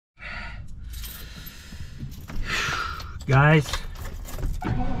Guys,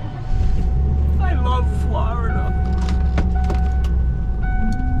 I love Florida.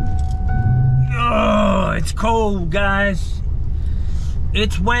 Oh, it's cold, guys.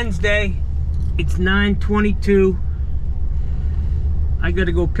 It's Wednesday. It's 9:22. I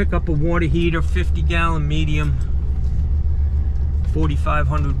gotta go pick up a water heater, 50-gallon medium,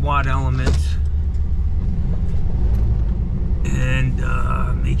 4,500 watt elements, and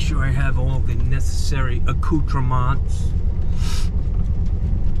make sure I have all the necessary accoutrements.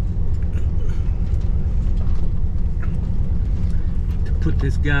 To put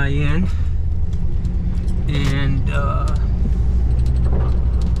this guy in, and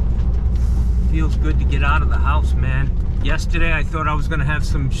feels good to get out of the house, man. Yesterday I thought I was gonna have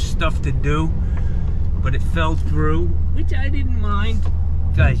some stuff to do, but it fell through, which I didn't mind.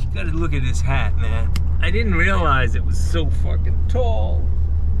 Guys, you gotta look at this hat, man. I didn't realize it was so fucking tall.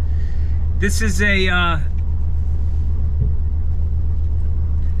 This is a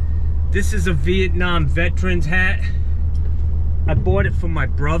Vietnam veteran's hat. I bought it for my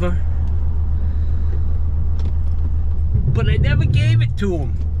brother, but I never gave it to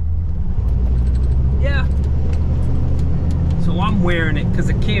him. Yeah. So I'm wearing it because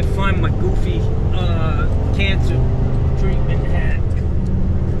I can't find my goofy cancer treatment hat.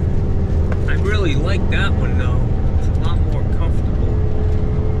 I really like that one though. It's a lot more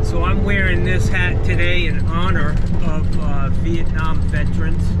comfortable. So I'm wearing this hat today in honor of Vietnam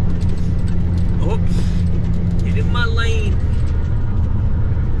veterans. Oops, get in my lane.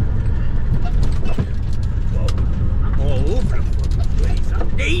 Whoa, I'm all over the fucking place. I'm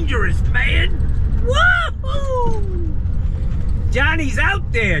dangerous, man. Woohoo! Johnny's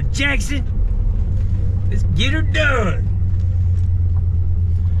out there, Jackson. Let's get her done.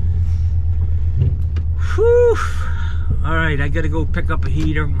 Whew. All right, I gotta go pick up a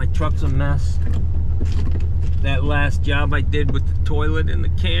heater. My truck's a mess. That last job I did with the toilet and the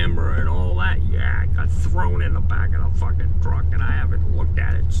camera and all that, yeah, I got thrown in the back of the fucking truck and I haven't looked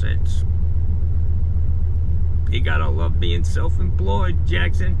at it since. You gotta love being self-employed,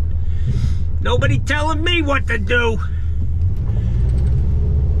 Jackson. Nobody telling me what to do.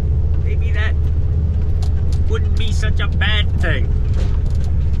 Maybe that wouldn't be such a bad thing.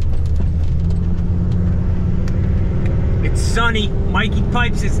 It's sunny. Mikey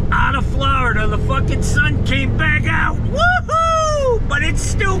Pipes is out of Florida. The fucking sun came back out. Woohoo! But it's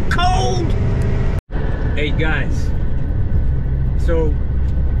still cold. Hey guys. So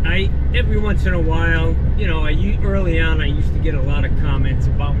every once in a while, you know, early on I used to get a lot of comments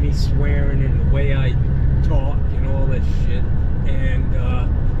about me swearing and the way I talk and all this shit. And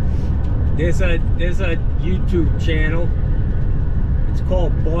there's a YouTube channel. It's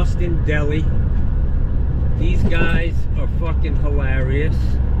called Boston Deli. These guys are fucking hilarious.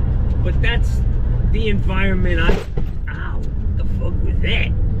 But that's the environment ow, what the fuck was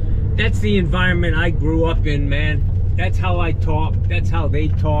that? That's the environment I grew up in, man. That's how I talk. That's how they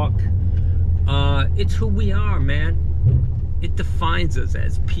talk. It's who we are, man. It defines us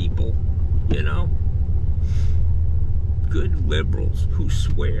as people, you know? Good liberals who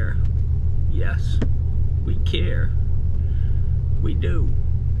swear. Yes, we care. We do.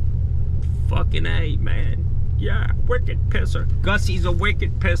 Fucking A, man. Yeah, wicked pisser. Gussie's a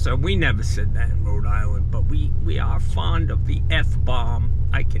wicked pisser. We never said that in Rhode Island, but we are fond of the F-bomb.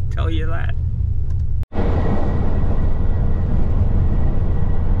 I can tell you that.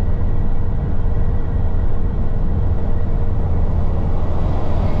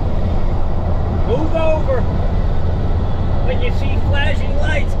 Move over. When you see flashing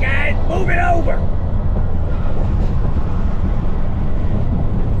lights, guys, move it over.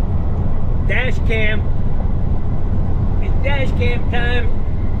 Dash cam. It's dash cam time.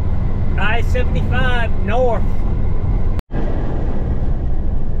 I-75 north.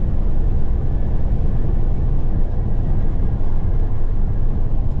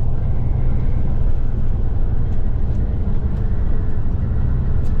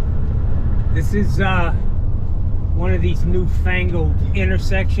 This is one of these newfangled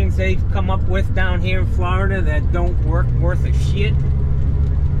intersections they've come up with down here in Florida that don't work worth a shit.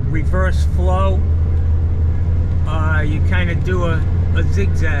 Reverse flow. You kind of do a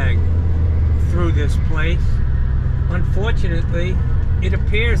zigzag through this place. Unfortunately, it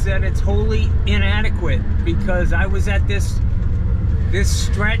appears that it's wholly inadequate because I was at this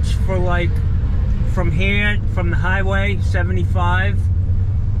stretch for like from here, from the highway 75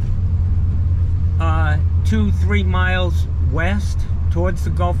 2-3 miles west towards the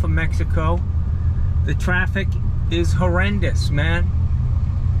Gulf of Mexico. The traffic is horrendous, man.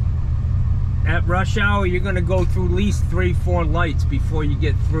 At rush hour, you're going to go through at least 3-4 lights before you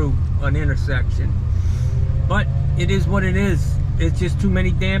get through an intersection. But it is what it is. It's just too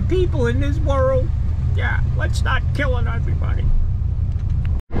many damn people in this world. Yeah, let's start killing everybody.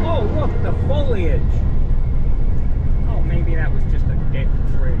 Oh, look, the foliage. Oh, maybe that was just a dead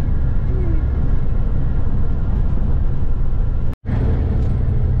tree.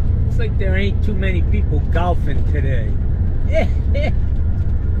 Looks like there ain't too many people golfing today. The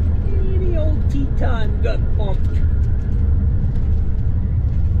old Teton got bumped.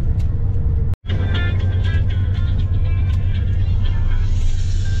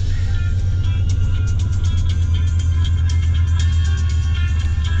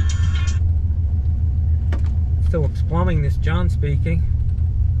 Phillips Plumbing, this John speaking.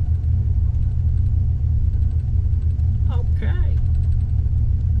 Okay.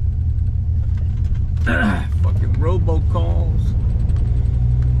 Fucking robocalls.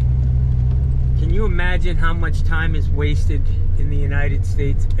 Can you imagine how much time is wasted in the United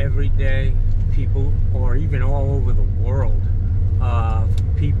States every day? People, or even all over the world,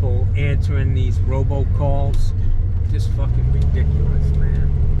 people answering these robocalls. Just fucking ridiculous, man.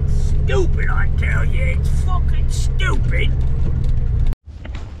 Stupid, I tell you, it's fucking stupid.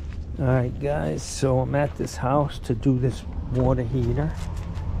 Alright guys, so I'm at this house to do this water heater.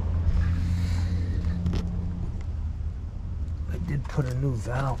 I did put a new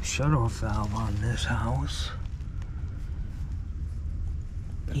valve, shut-off valve on this house.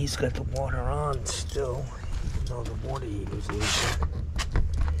 He's got the water on still, even though the water heater's leaking.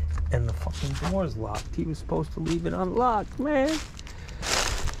 And the fucking door's locked. He was supposed to leave it unlocked, man.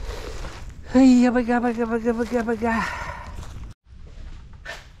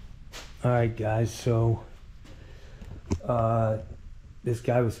 Alright guys, so this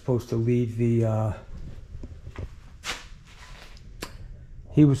guy was supposed to leave the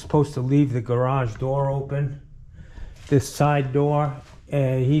he was supposed to leave the garage door open, this side door,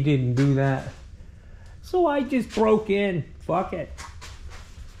 and he didn't do that. So I just broke in. Fuck it.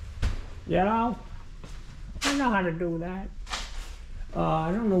 You know? I know how to do that.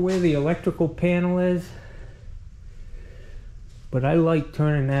 I don't know where the electrical panel is, but I like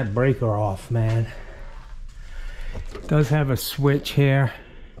turning that breaker off, man. It does have a switch here.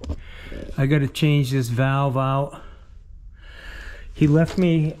 I gotta change this valve out. He left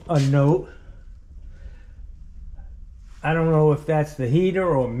me a note. I don't know if that's the heater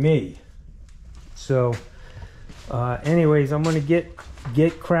or me. So, anyways, I'm gonna get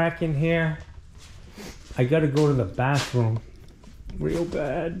cracking here. I gotta go to the bathroom real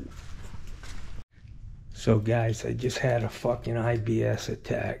bad. So guys, I just had a fucking IBS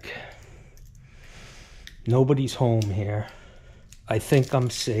attack. Nobody's home here. I think I'm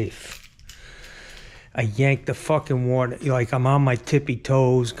safe. I yanked the fucking water, like I'm on my tippy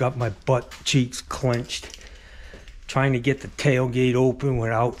toes, got my butt cheeks clenched, trying to get the tailgate open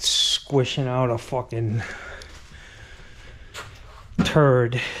without squishing out a fucking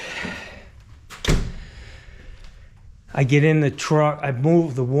turd. I get in the truck, I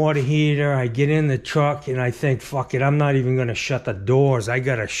move the water heater, I get in the truck, and I think, fuck it, I'm not even gonna shut the doors. I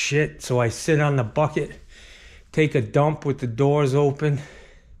gotta shit. So I sit on the bucket, take a dump with the doors open.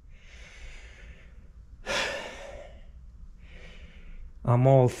 I'm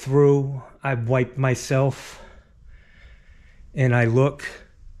all through. I wipe myself, and I look,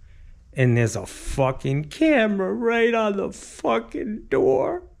 and there's a fucking camera right on the fucking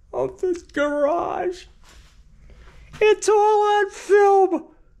door of this garage. It's all on film.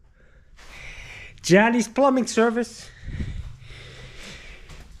 Johnny's Plumbing Service.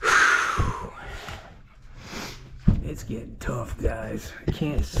 Whew. It's getting tough, guys. I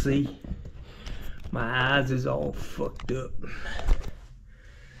can't see. My eyes is all fucked up.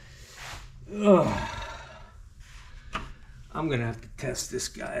 Ugh. I'm gonna have to test this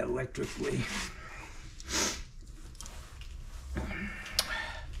guy electrically.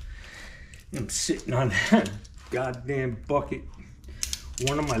 I'm sitting on that goddamn bucket.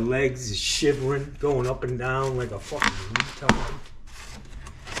 One of my legs is shivering, going up and down like a fucking retard.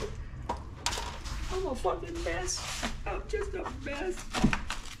 I'm a fucking mess. I'm just a mess.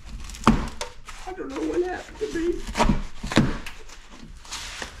 I don't know what happened to me.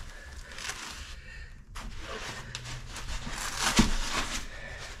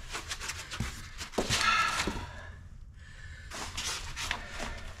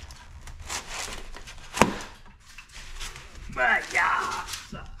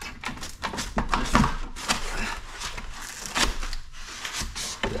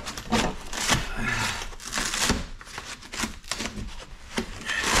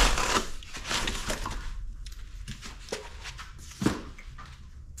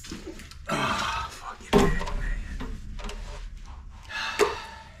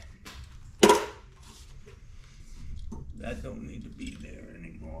 that don't need to be there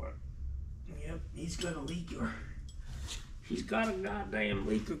anymore. Yep, he's got a leaker. He's got a goddamn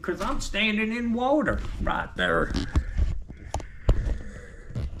leaker because I'm standing in water right there.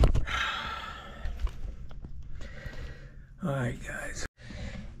 Alright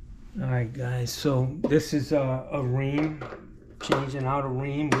guys, so this is a ream, changing out a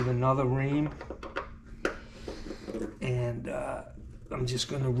ream with another ream, and I'm just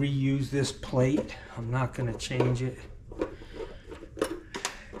going to reuse this plate. I'm not going to change it.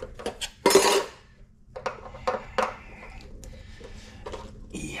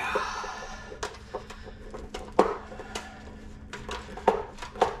 Yeah.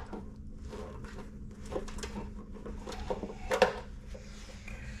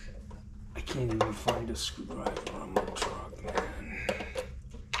 I can't even find a screwdriver on my truck, man.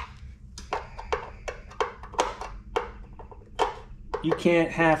 You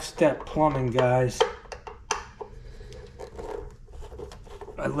can't half-step plumbing, guys.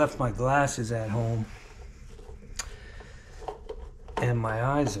 I left my glasses at home, and my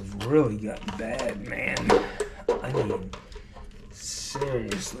eyes have really gotten bad, man. I mean,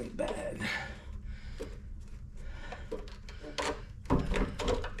 seriously bad.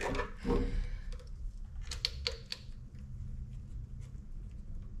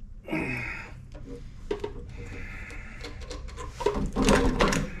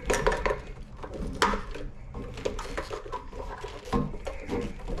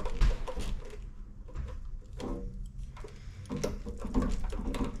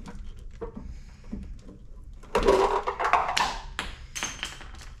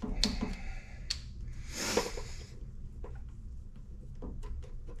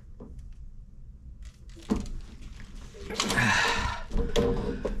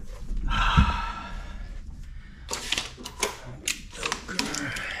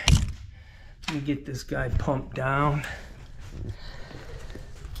 Let me get this guy pumped down.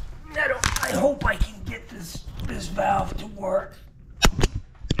 I hope I can get this valve to work.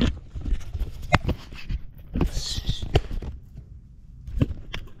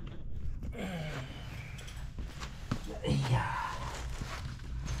 Yeah.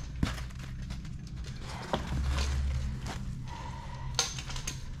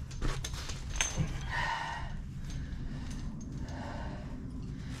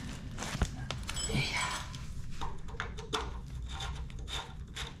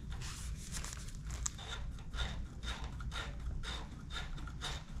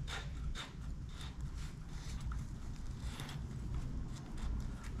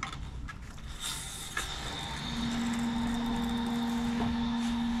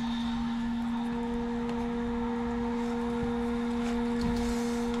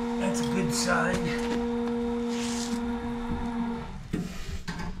 That's a good sign.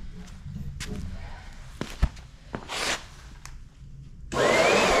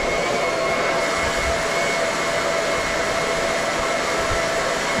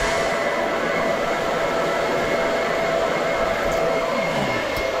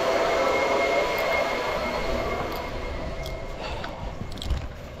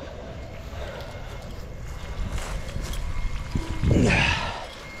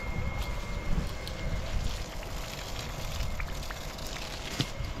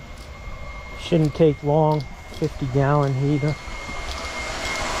 Shouldn't take long, 50-gallon heater.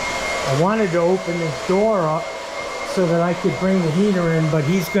 I wanted to open this door up so that I could bring the heater in, but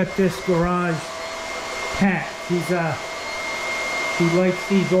he's got this garage packed. He likes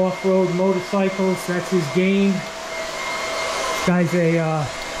these off-road motorcycles. That's his game. This guy's a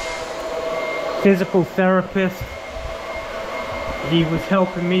physical therapist. He was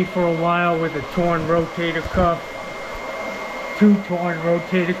helping me for a while with a torn rotator cuff. 2 torn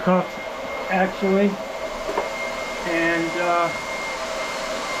rotator cuffs, actually. And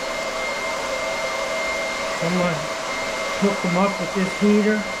I'm going to hook him up with this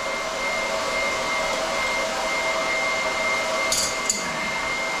heater.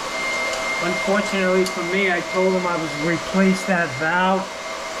 Unfortunately for me, I told him I was going to replace that valve,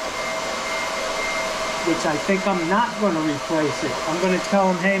 which I think I'm not going to replace it. I'm going to tell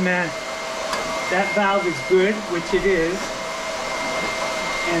him, hey man, that valve is good, which it is,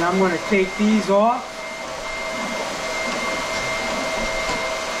 and I'm going to take these off,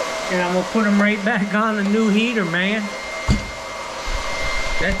 and I'm going to put them right back on the new heater, man.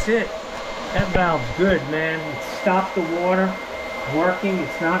 That's it. That valve's good, man. It stopped the water working.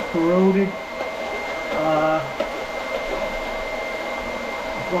 It's not corroded.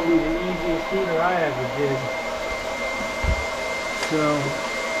 It's going to be the easiest heater I ever did. So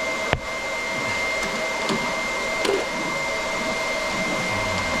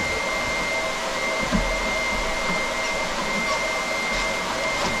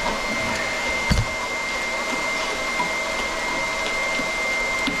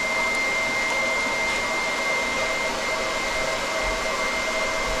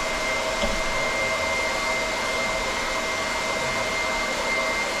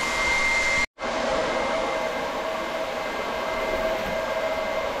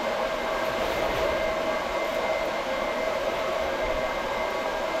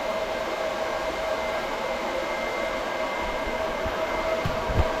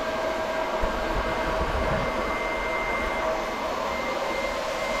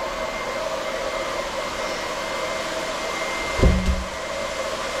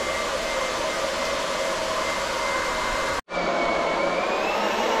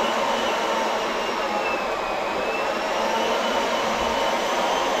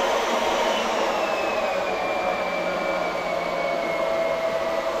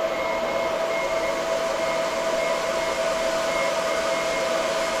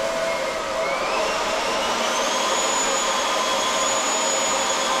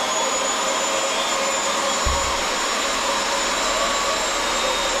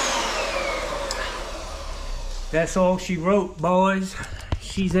That's all she wrote, boys.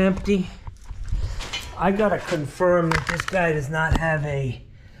 She's empty. I gotta confirm that this guy does not have a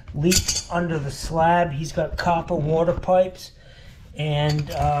leak under the slab. He's got copper water pipes, and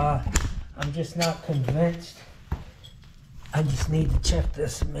I'm just not convinced. I just need to check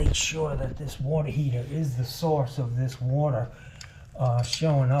this and make sure that this water heater is the source of this water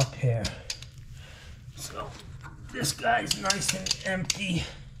showing up here. So this guy's nice and empty.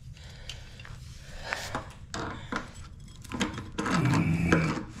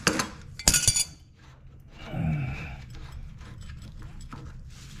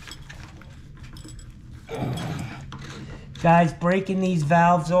 Guys, breaking these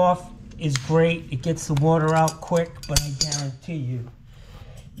valves off is great. It gets the water out quick, but I guarantee you,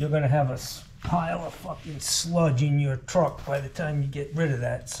 you're gonna have a pile of fucking sludge in your truck by the time you get rid of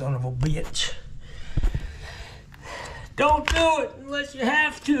that son of a bitch. Don't do it unless you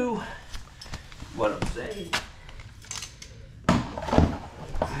have to. What I'm saying.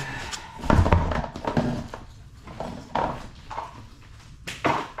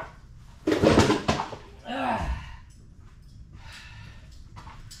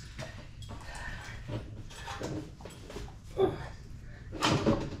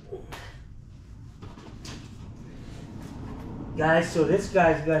 Guys, so this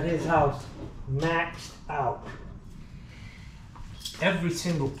guy's got his house maxed out. Every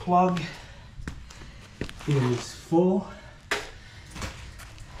single plug is full.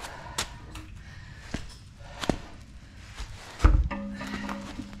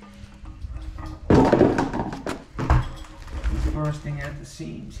 He's bursting at the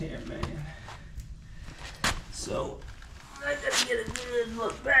seams here, man. So, I gotta get a good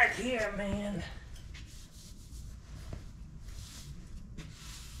look back here, man.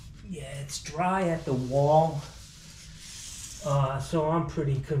 Yeah, it's dry at the wall, so I'm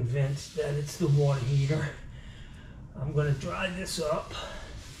pretty convinced that it's the water heater. I'm gonna dry this up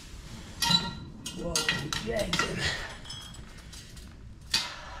while we're jagging.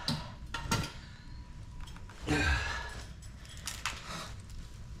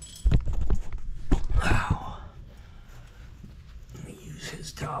 Wow. Let me use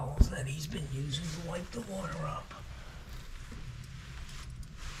his towels that he's been using to wipe the water up.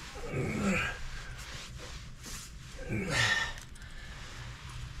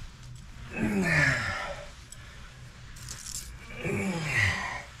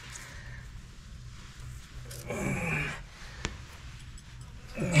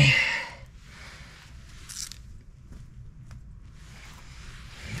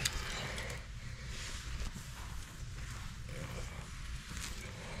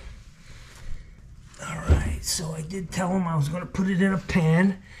 Alright, so I did tell him I was going to put it in a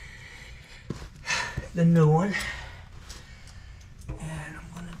pan, the new one. And I'm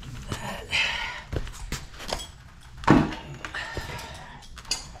going to do that.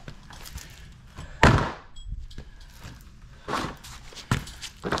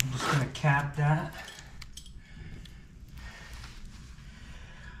 I'm just going to cap that.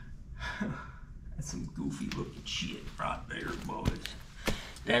 That's some goofy looking shit right there, boys.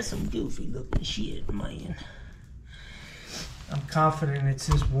 That's some goofy looking shit, man. I'm confident it's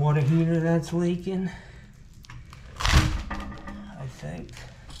this water heater that's leaking.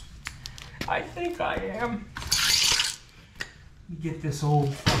 I think I am. Let me get this old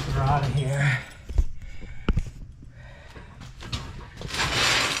fucker out of here.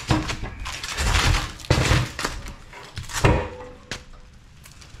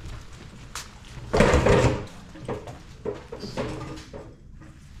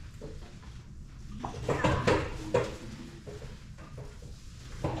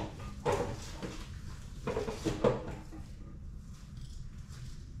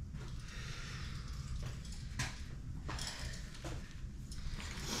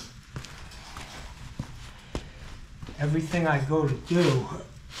 Everything I go to do,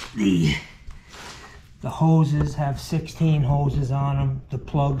 the hoses have 16 hoses on them. The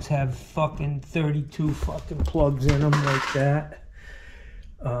plugs have fucking 32 fucking plugs in them like that.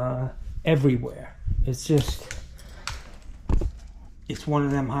 Everywhere. It's just, it's one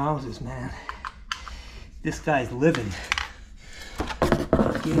of them houses, man. This guy's living.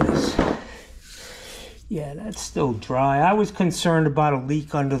 Yes. Yeah, that's still dry. I was concerned about a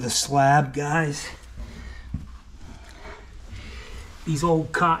leak under the slab, guys. These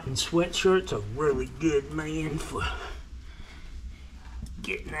old cotton sweatshirts are really good, man, for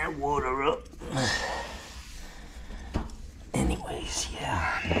getting that water up. Anyways,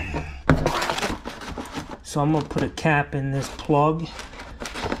 yeah. So I'm gonna put a cap in this plug.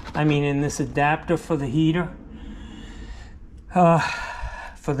 I mean, in this adapter for the heater.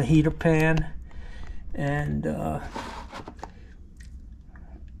 For the heater pan. and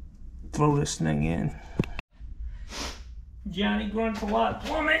throw this thing in. Johnny grunts a lot.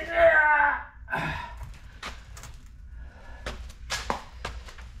 Plummet.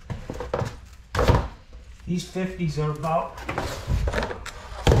 These 50s are about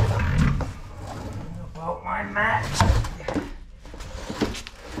my max.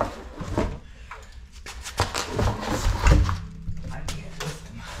 I can't lift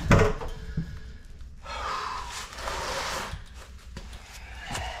them.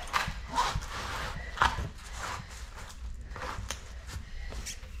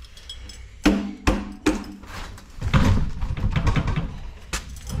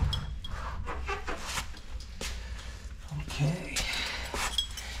 Okay.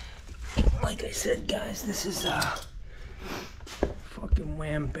 Like I said, guys, this is fucking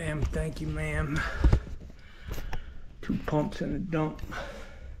wham bam, thank you ma'am. 2 pumps and a dump.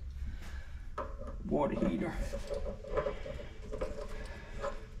 Water heater.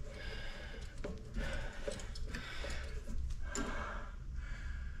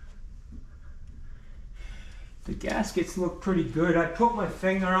 The gaskets look pretty good. I put my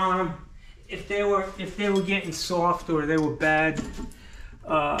finger on them. If they were getting soft or they were bad,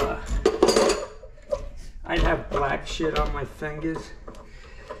 I'd have black shit on my fingers.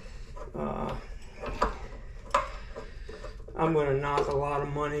 I'm gonna knock a lot of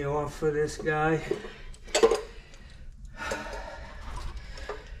money off for this guy.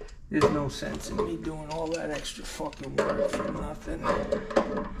 There's no sense in me doing all that extra fucking work for nothing. I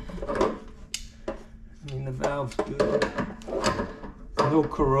mean, the valve's good. No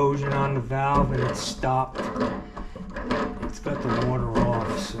corrosion on the valve and it's stopped. It's got the water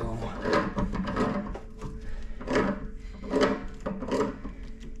off, so.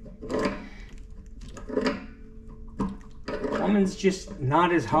 Plumbing's just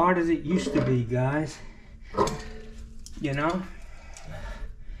not as hard as it used to be, guys. You know?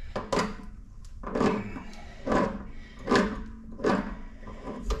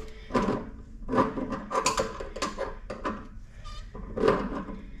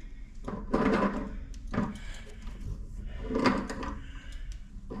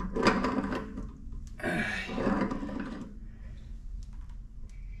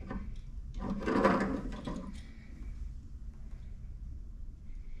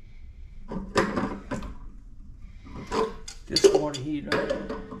 This water heater.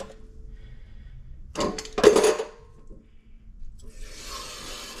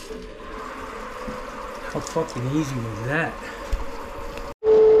 How fucking easy was that?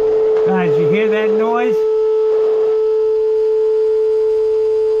 Guys, you hear that noise?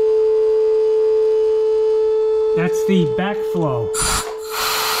 That's the backflow.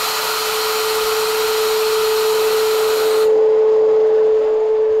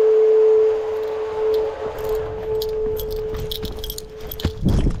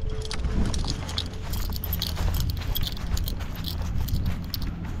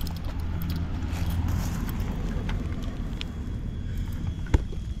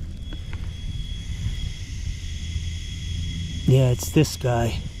 Yeah, it's this guy.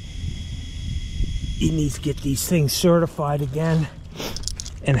 He needs to get these things certified again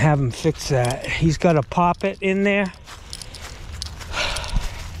and have him fix that. He's got a poppet in there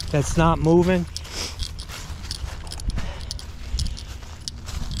that's not moving.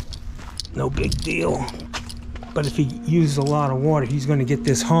 No big deal. But if he uses a lot of water, he's gonna get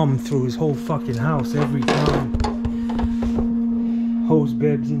this hum through his whole fucking house every time. Hose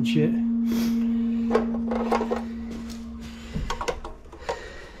bibs and shit.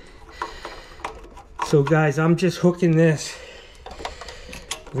 So guys, I'm just hooking this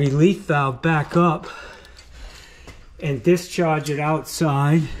relief valve back up and discharge it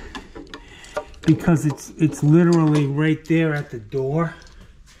outside because it's literally right there at the door.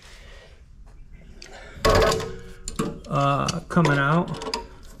 Coming out.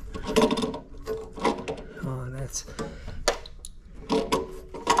 Oh, that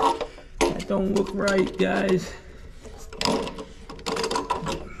don't look right, guys.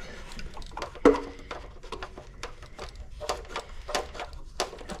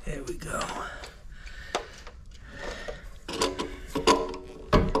 There we go.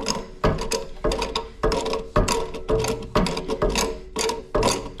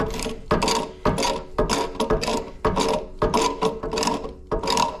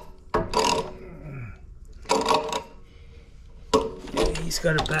 He's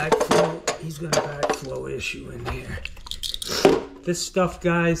got a backflow issue in here. This stuff,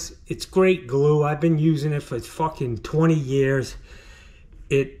 guys, it's great glue. I've been using it for fucking 20 years.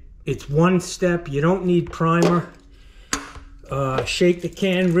 It's one step. You don't need primer. Shake the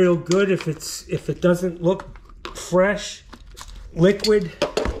can real good. If it doesn't look fresh, liquid,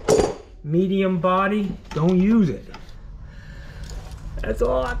 medium body, don't use it. That's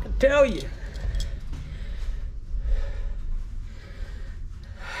all I can tell you.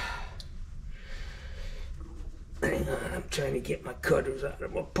 Hang on, I'm trying to get my cutters out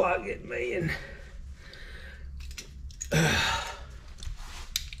of my pocket, man.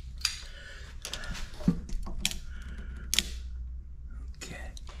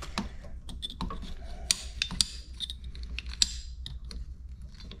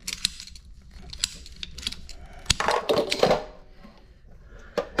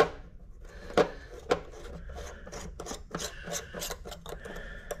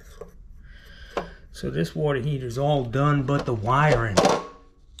 So this water heater's all done but the wiring.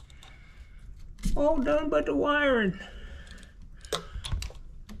 All done but the wiring.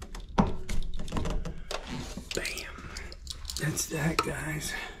 Bam. That's that,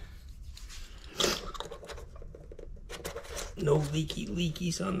 guys. No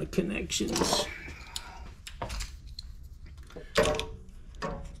leakies on the connections.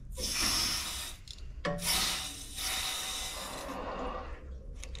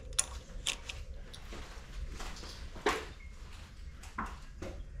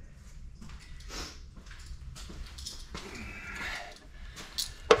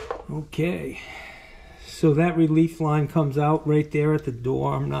 Okay, so that relief line comes out right there at the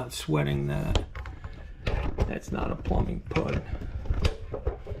door. I'm not sweating that. That's not a plumbing pud.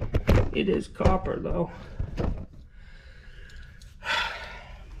 It is copper though.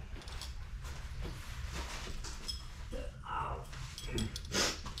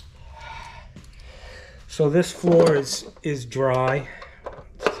 So this floor is dry.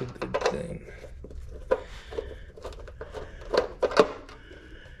 It's a good thing.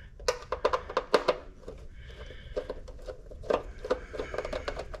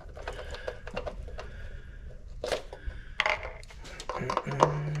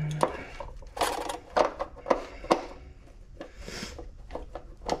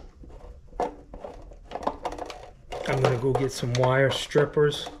 I'm gonna go get some wire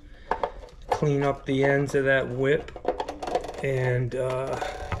strippers, clean up the ends of that whip, and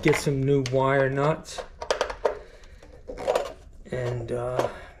get some new wire nuts, and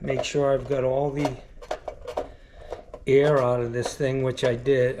make sure I've got all the air out of this thing, which I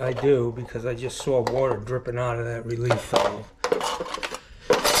do, because I just saw water dripping out of that relief valve.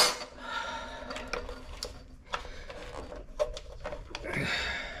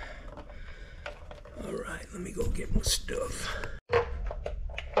 Alright, let me go get my stuff.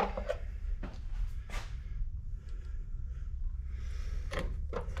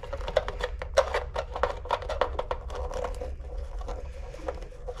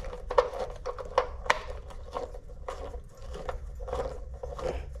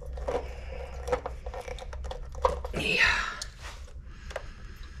 Yeah.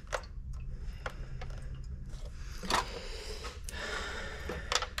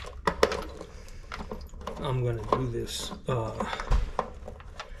 I'm gonna do this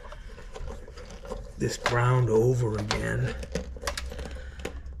this ground over again.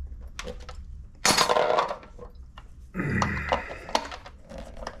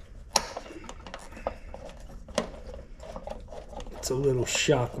 It's a little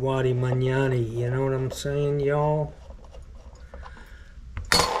shakwadi manani, you know what I'm saying, y'all?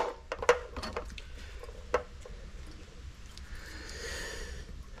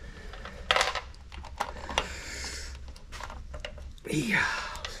 Yeah.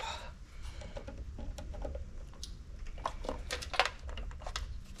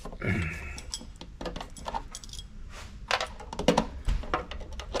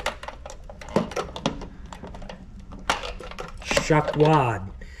 Shakwad.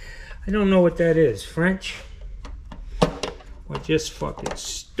 I don't know what that is. French? Or just fucking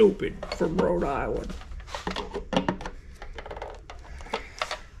stupid from Rhode Island?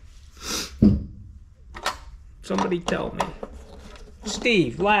 Somebody tell me.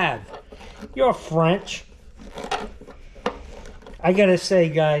 Steve, Lav, you're French. I gotta say,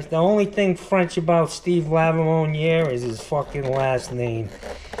 guys, the only thing French about Steve Lavalloniere is his fucking last name.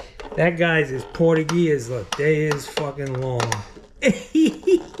 That guy's as Portuguese as the day is fucking long.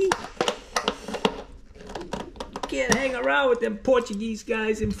 Can't hang around with them Portuguese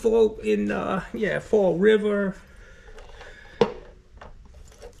guys in Fall River.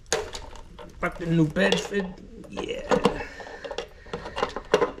 Fucking New Bedford. Yeah.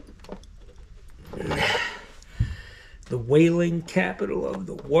 The whaling capital of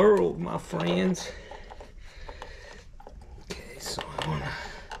the world, my friends. Okay, so I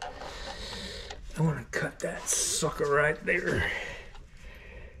wanna cut that sucker right there.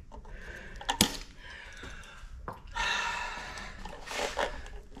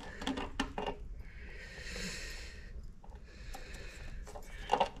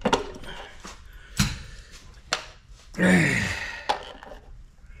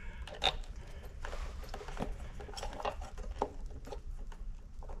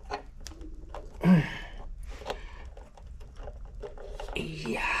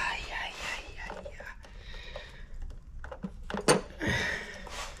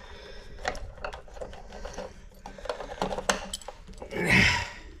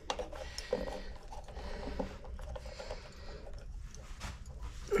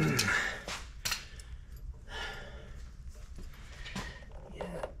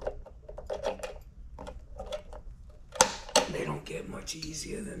 They don't get much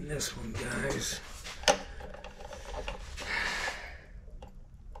easier than this one, guys.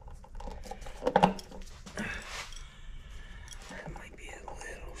 That might be a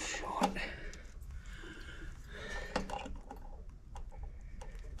little short.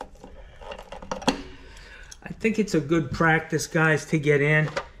 I think it's a good practice, guys, to get in.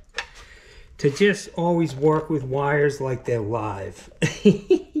 To just always work with wires like they're live.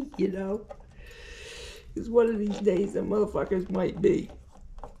 You know? Because one of these days, the motherfuckers might be.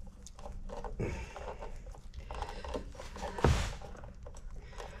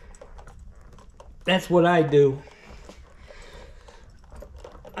 That's what I do.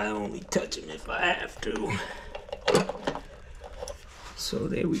 I only touch them if I have to. So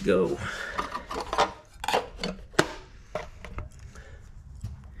there we go.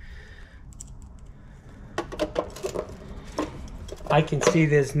 I can see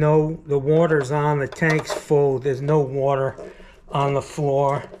the water's on, the tank's full, there's no water on the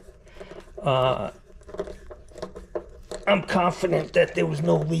floor. I'm confident that there was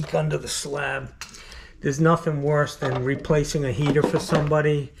no leak under the slab. There's nothing worse than replacing a heater for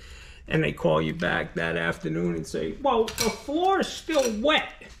somebody and they call you back that afternoon and say, well, the floor is still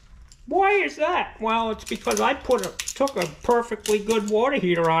wet. Why is that? Well, it's because I took a perfectly good water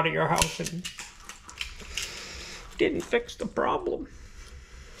heater out of your house and didn't fix the problem.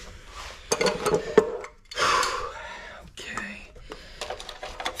 Okay.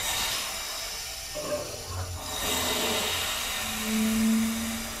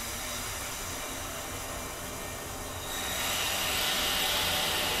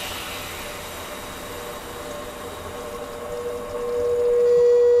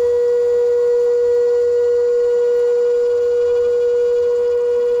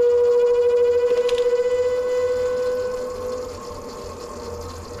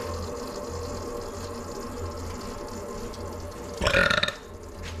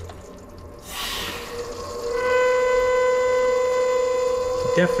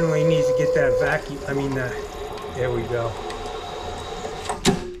 Definitely needs to get that vacuum. There we go.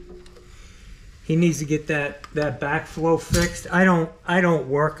 He needs to get that backflow fixed. I don't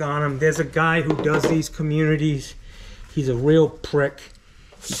work on him. There's a guy who does these communities. He's a real prick.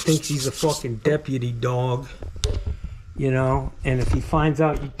 He thinks he's a fucking deputy dog, you know. And if he finds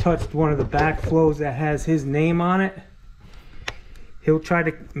out you touched one of the backflows that has his name on it, he'll try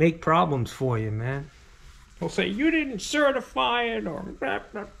to make problems for you, man. He'll say, you didn't certify it, or blah,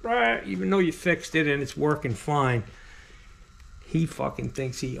 blah, blah, even though you fixed it and it's working fine. He fucking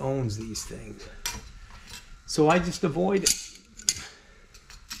thinks he owns these things. So I just avoid it.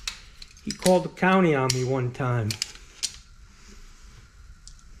 He called the county on me one time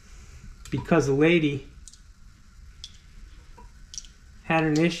because a lady had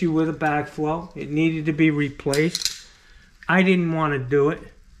an issue with a backflow. It needed to be replaced. I didn't want to do it.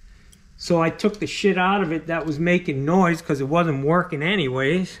 So I took the shit out of it that was making noise because it wasn't working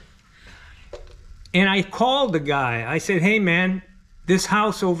anyways. And I called the guy. I said, hey man, this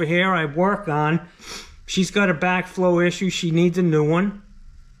house over here I work on, she's got a backflow issue. She needs a new one.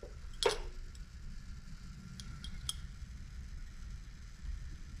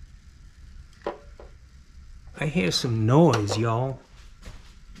 I hear some noise, y'all.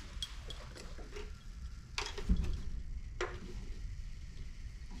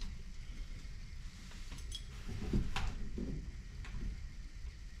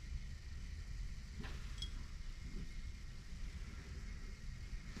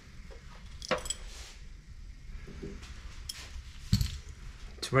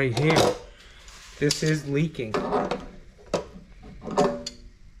 Right here. This is leaking.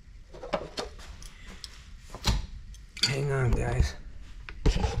 Hang on, guys.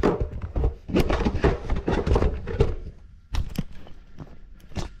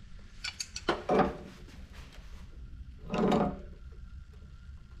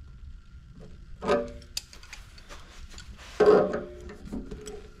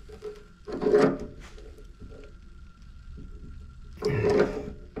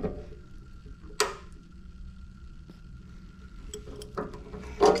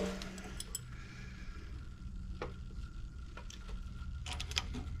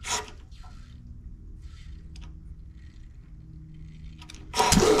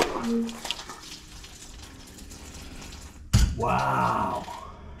 Wow.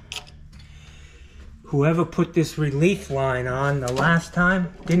 Whoever put this relief line on the last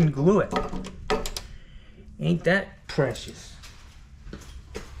time didn't glue it. Ain't that precious?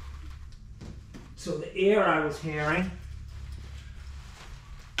 So the air I was hearing.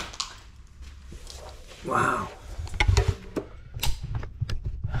 Wow.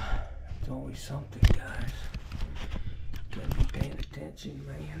 It's always something, guys. Gotta be paying attention,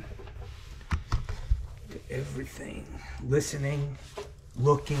 man. To everything. Listening,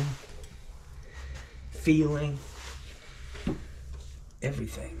 looking, feeling,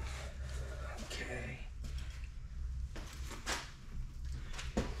 everything. Okay.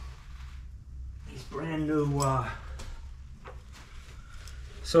 These brand new,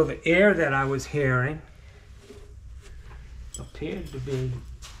 so the air that I was hearing appeared to be,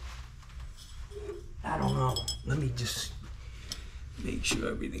 I don't know, let me just make sure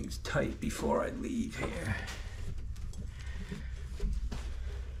everything's tight before I leave here.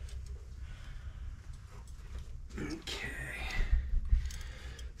 Okay,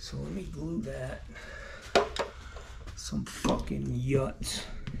 so let me glue that. Some fucking yuts.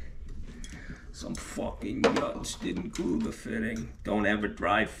 Some fucking yuts didn't glue the fitting. Don't ever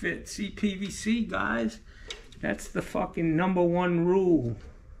dry fit CPVC, guys. That's the fucking #1 rule.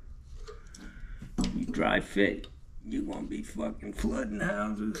 You dry fit, you're gonna be fucking flooding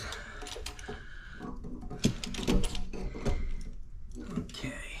houses.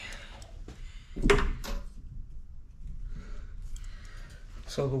 Okay.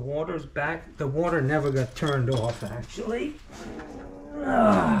 So the water's back. The water never got turned off, actually.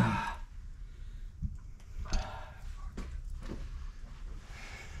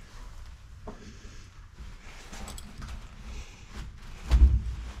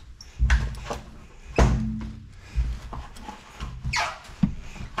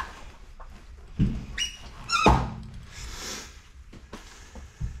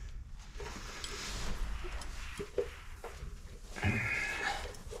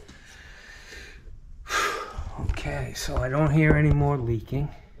 Okay, so I don't hear any more leaking.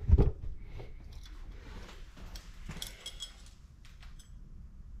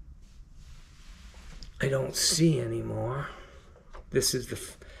 I don't see any more. This is the,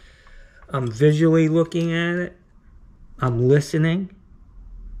 I'm visually looking at it, I'm listening,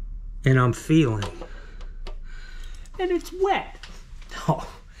 and I'm feeling. And it's wet.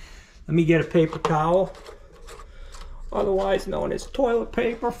 Oh, let me get a paper towel, otherwise known as toilet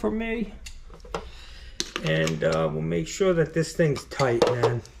paper for me. And we'll make sure that this thing's tight,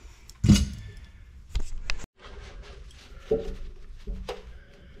 man.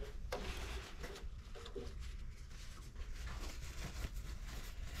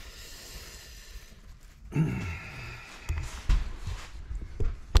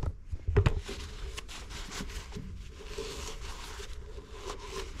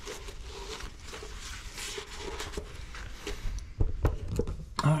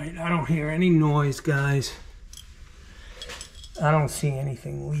 Alright, I don't hear any noise, guys. I don't see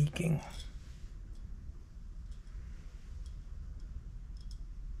anything leaking.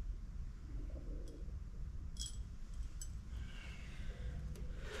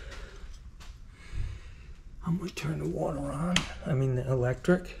 I'm going to turn the water on. I mean the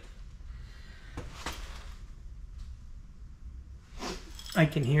electric. I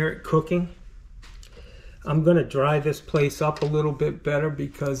can hear it cooking. I'm going to dry this place up a little bit better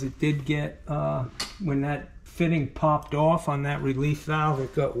because it did get, when that fitting popped off on that relief valve,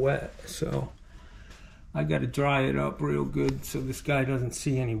 it got wet. So I got to dry it up real good so this guy doesn't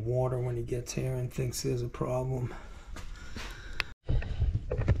see any water when he gets here and thinks there's a problem.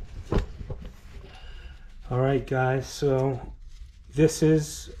 Alright guys, so this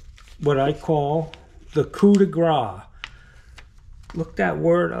is what I call the coup de grace. Look that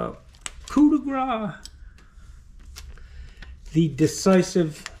word up. Coup de grace. The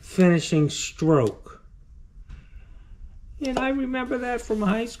decisive finishing stroke. And I remember that from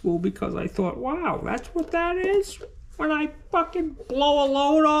high school because I thought, wow, that's what that is? When I fucking blow a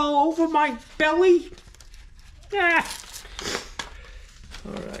load all over my belly? Yeah.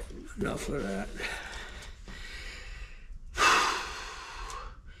 Alright, enough of that.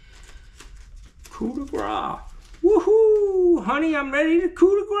 Coup de grace. Woohoo! Honey, I'm ready to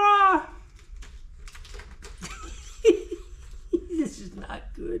coup de grace. This is not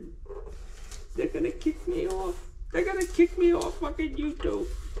good. They're gonna kick me off. They're gonna kick me off fucking YouTube.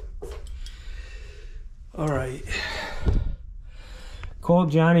 Alright. Call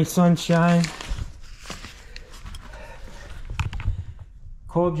Johnny Sunshine.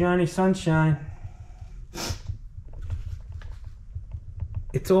 Call Johnny Sunshine.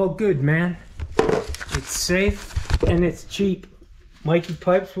 it's all good, man. It's safe and it's cheap. Mikey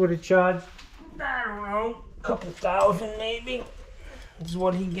Pipes would have charged, I don't know, a couple thousand maybe. This is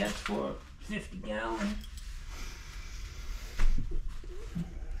what he gets for 50 gallon.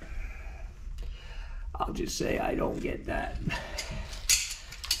 I'll just say I don't get that.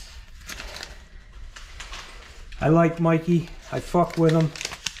 I like Mikey. I fuck with him.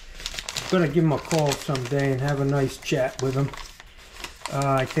 I'm gonna give him a call someday and have a nice chat with him.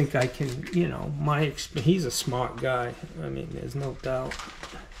 I think I can, you know, he's a smart guy. I mean, there's no doubt.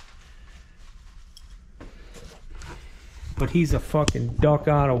 But he's a fucking duck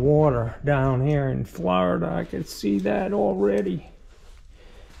out of water down here in Florida. I can see that already.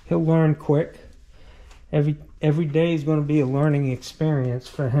 He'll learn quick. Every day is going to be a learning experience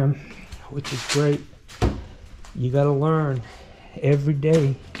for him, which is great. You got to learn every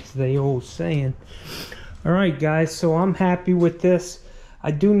day, as they old saying. All right, guys. So I'm happy with this. I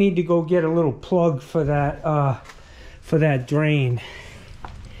do need to go get a little plug for that drain.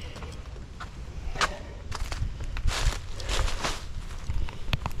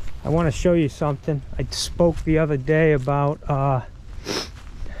 I want to show you something. I spoke the other day about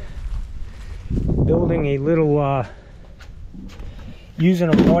building a little using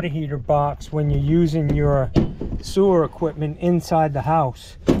a water heater box when you're using your sewer equipment inside the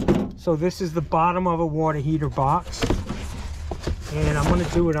house. So this is the bottom of a water heater box, and I'm going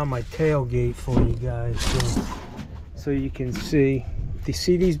to do it on my tailgate for you guys so you can see. Do you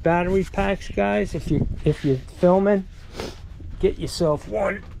see these battery packs, guys? If you're filming, get yourself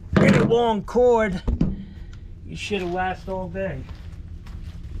one in a long cord. You should have last all day.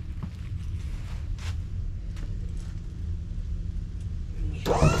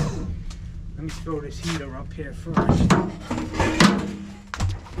 Let me throw this heater up here first.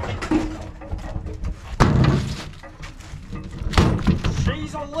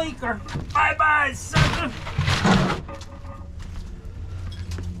 She's a leaker. Bye-bye, sucker.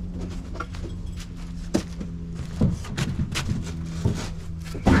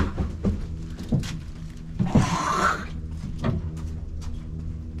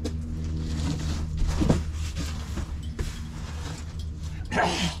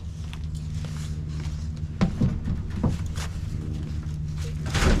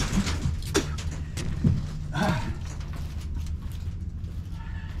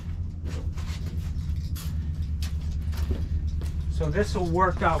 So this will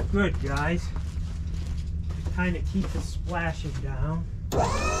work out good, guys. Kind of keep it splashing down.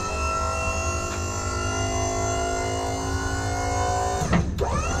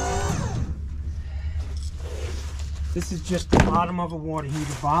 This is just the bottom of a water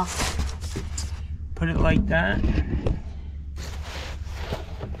heater box. Put it like that.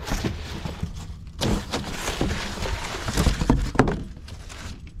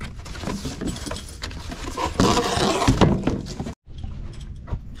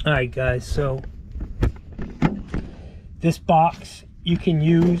 Alright guys, so this box you can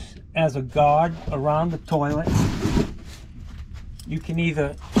use as a guard around the toilet. You can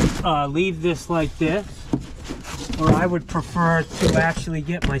either leave this like this, or I would prefer to actually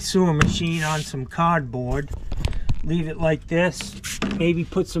get my sewer machine on some cardboard, leave it like this, maybe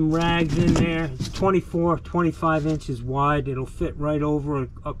put some rags in there. It's 25 inches wide. It'll fit right over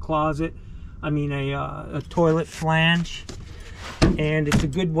a closet, I mean a toilet flange. And it's a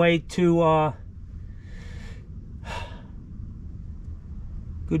good way to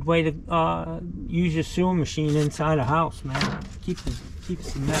use your sewer machine inside a house, man. Keeps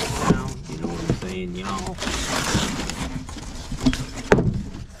the mess down. You know what I'm saying, y'all?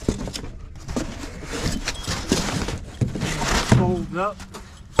 Fold up.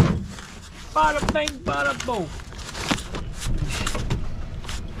 Bada bing, bada boom.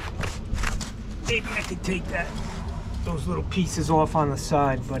 Maybe I could take those little pieces off on the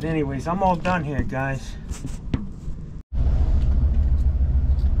side, but anyways, I'm all done here, guys.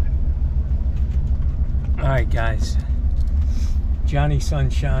 All right, guys. Johnny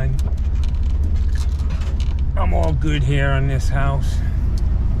Sunshine. I'm all good here on this house.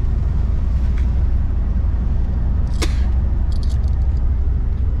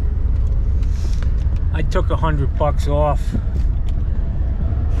 I took $100 off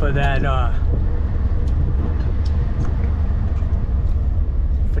for that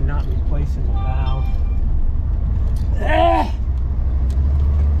for not replacing the valve.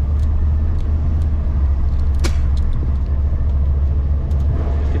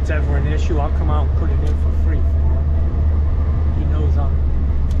 If it's ever an issue, I'll come out and put it in for free for him. He knows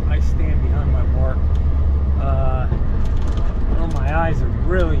I stand behind my work. Oh, my eyes are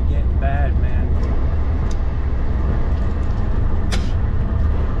really getting bad, man.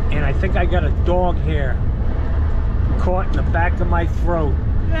 think I got a dog hair caught in the back of my throat.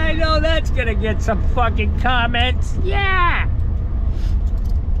 I know that's gonna get some fucking comments. Yeah!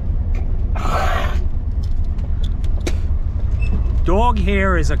 Dog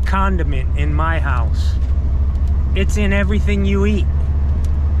hair is a condiment in my house. It's in everything you eat.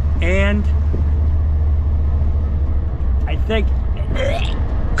 And I think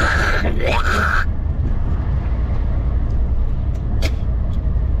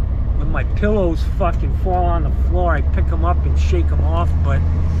when my pillows fucking fall on the floor, I pick them up and shake them off, but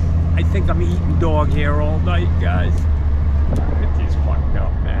I think I'm eating dog hair all night, guys. It is fucked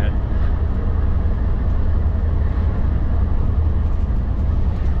up, man.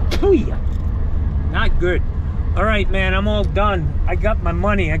 Not good. All right, man, I'm all done. I got my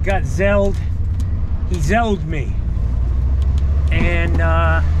money. I got Zelled. He Zelled me. And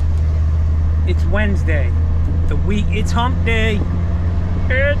it's Wednesday. It's hump day.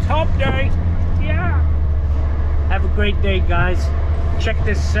 It's hump day. Yeah. Have a great day, guys. Check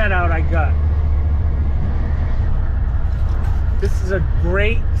this set out I got. This is a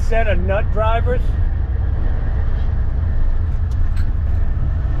great set of nut drivers.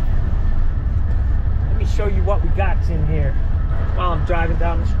 Show you what we got in here while I'm driving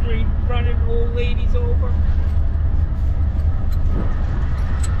down the street, running old ladies over.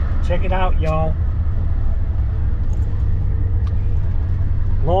 Check it out, y'all.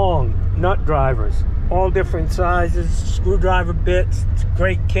 Long nut drivers, all different sizes, screwdriver bits. It's a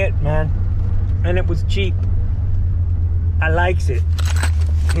great kit, man, and it was cheap. I likes it.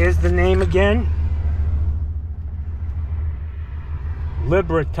 Here's the name again.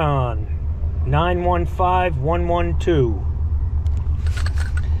 Liberaton 915112.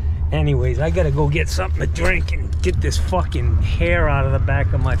 Anyways, I gotta go get something to drink and get this fucking hair out of the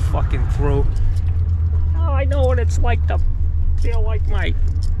back of my fucking throat. Oh, I know what it's like to feel like my,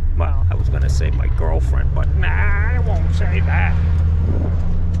 well, I was gonna say my girlfriend, but nah, I won't say that.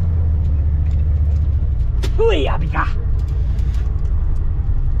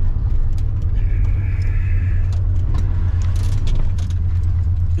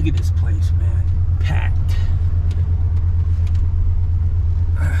 Look at this